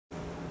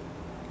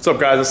What's up,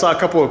 guys? I saw a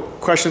couple of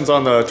questions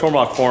on the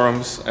Tormach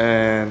forums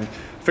and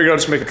figured I'd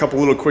just make a couple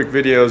little quick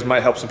videos.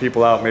 Might help some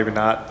people out, maybe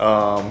not.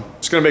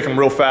 Just gonna make them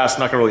real fast,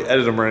 not gonna really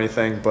edit them or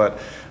anything, but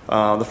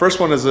the first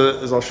one is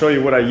I'll show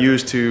you what I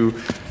use to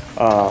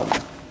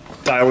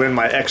dial in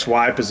my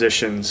XY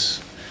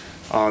positions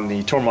on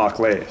the Tormach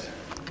lathe.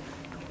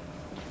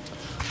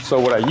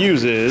 So what I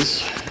use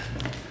is,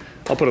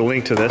 I'll put a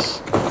link to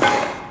this.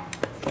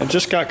 I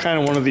just got kind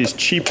of one of these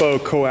cheapo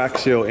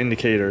coaxial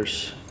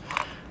indicators.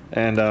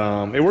 And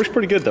it works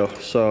pretty good though.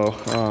 So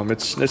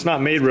it's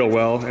not made real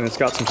well and it's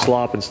got some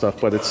slop and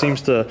stuff, but it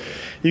seems to,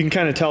 you can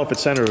kind of tell if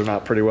it's centered or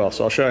not pretty well.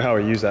 So I'll show you how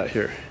I use that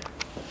here.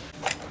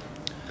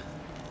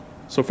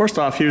 So first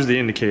off, here's the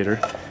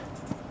indicator.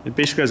 It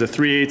basically has a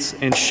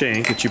 3/8 inch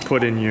shank that you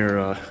put in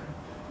your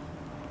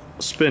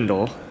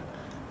spindle,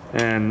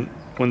 and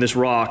when this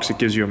rocks, it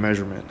gives you a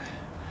measurement.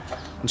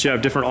 And so you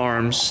have different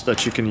arms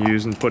that you can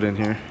use and put in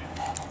here.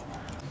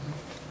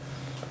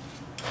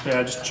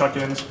 Yeah, just chuck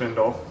it in the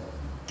spindle.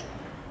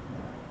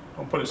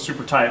 Don't put it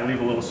super tight, leave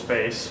a little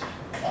space.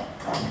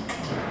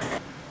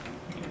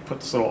 Put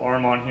this little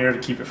arm on here to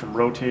keep it from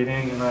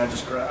rotating, and then I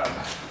just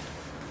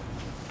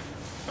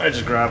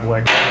grab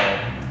like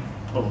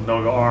a little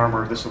Noga arm,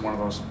 or this is one of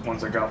those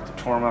ones I got with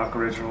the Tormach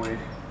originally.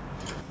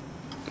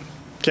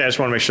 Okay, I just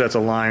want to make sure that's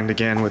aligned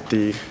again with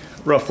the,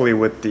 roughly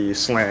with the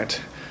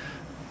slant.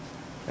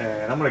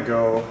 And I'm going to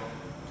go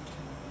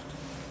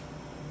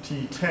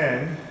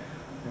T10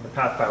 in the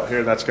path pilot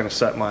here. That's going to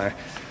set my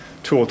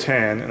tool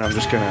 10, and I'm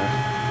just going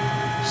to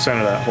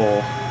center that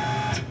hole.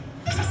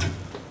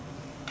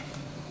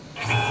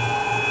 So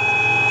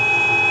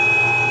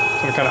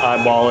I'm going to kind of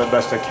eyeball it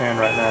best I can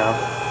right now.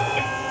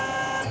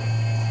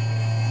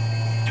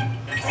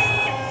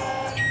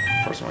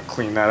 First I'm going to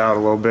clean that out a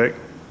little bit.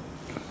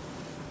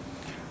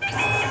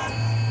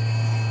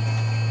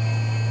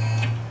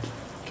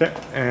 Okay,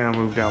 and I'll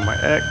move down my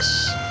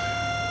X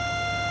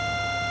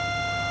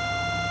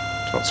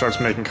until it starts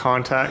making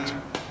contact.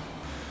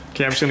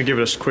 Okay, I'm just going to give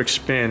it a quick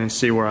spin and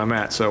see where I'm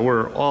at. So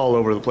we're all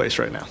over the place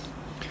right now.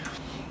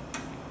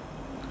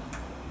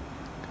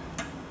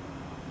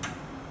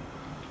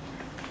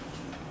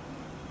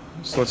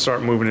 So let's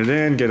start moving it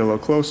in, get a little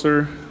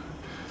closer.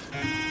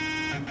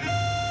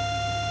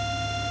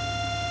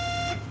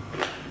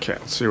 Okay,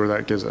 let's see where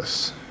that gives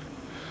us.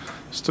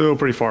 Still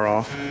pretty far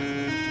off.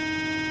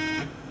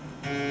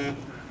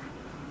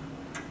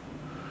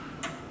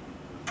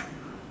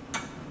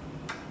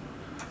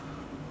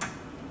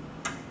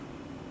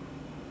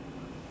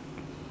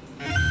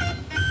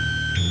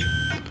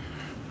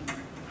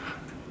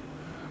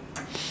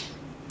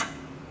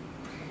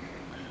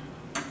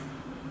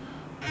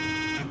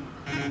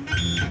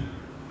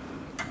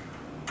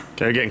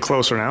 Okay, getting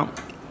closer now.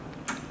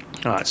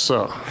 All right,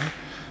 so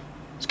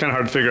it's kind of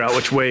hard to figure out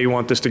which way you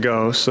want this to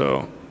go.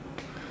 So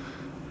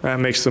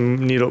that makes the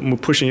needle,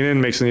 pushing it in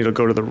makes the needle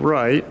go to the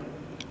right.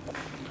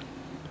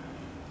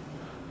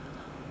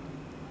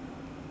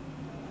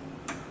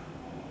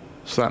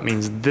 So that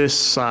means this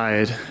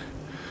side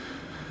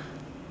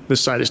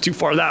is too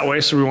far that way,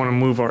 so we want to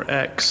move our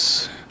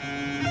X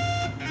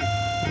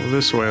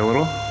this way a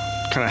little,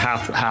 kind of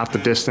half the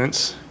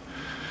distance.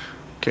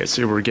 Okay, let's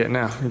see where we're getting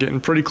now. I'm getting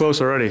pretty close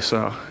already,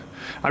 so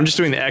I'm just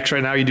doing the X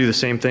right now. You do the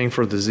same thing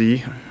for the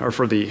Z, or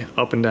for the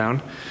up and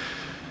down.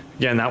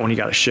 Again, that one you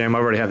got to shim. I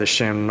already have this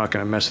shim. I'm not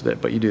going to mess with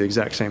it, but you do the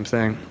exact same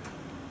thing.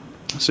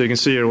 So you can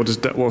see here,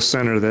 we'll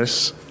center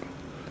this.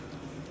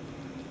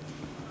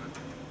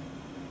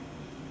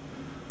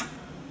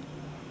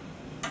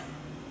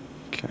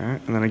 Okay,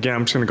 and then again,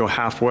 I'm just going to go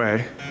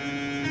halfway.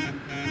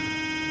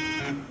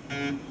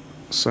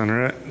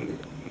 Center it.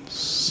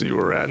 See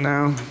where we're at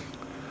now.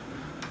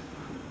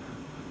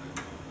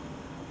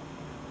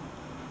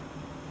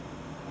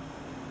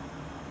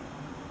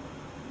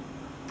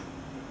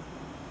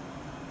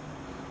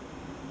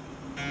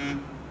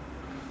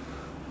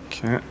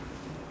 Okay.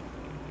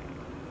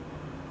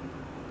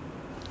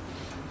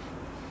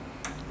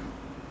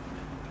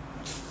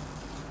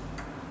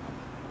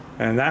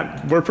 And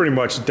that, we're pretty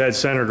much dead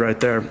centered right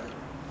there.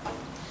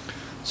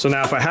 So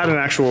now if I had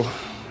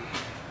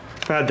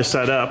if I had this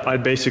set up,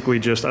 I'd basically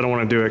just, I don't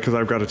want to do it because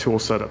I've got a tool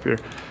set up here.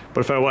 But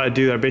if I wanted to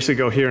do that, I'd basically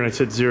go here and I'd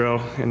hit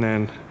 0, and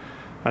then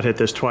I'd hit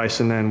this twice,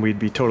 and then we'd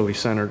be totally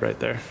centered right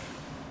there.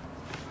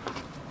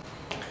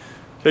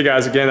 Hey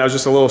guys, again, that was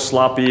just a little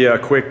sloppy,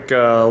 quick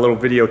little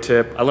video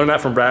tip. I learned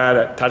that from Brad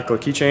at Tactical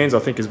Keychains. I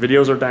think his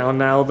videos are down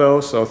now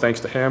though, so thanks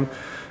to him.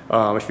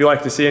 If you'd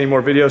like to see any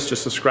more videos,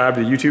 just subscribe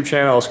to the YouTube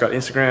channel. I also got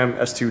Instagram,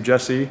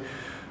 S2Jesse,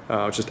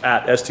 just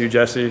at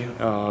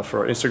S2Jesse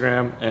for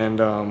Instagram,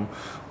 and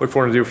look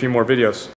forward to do a few more videos.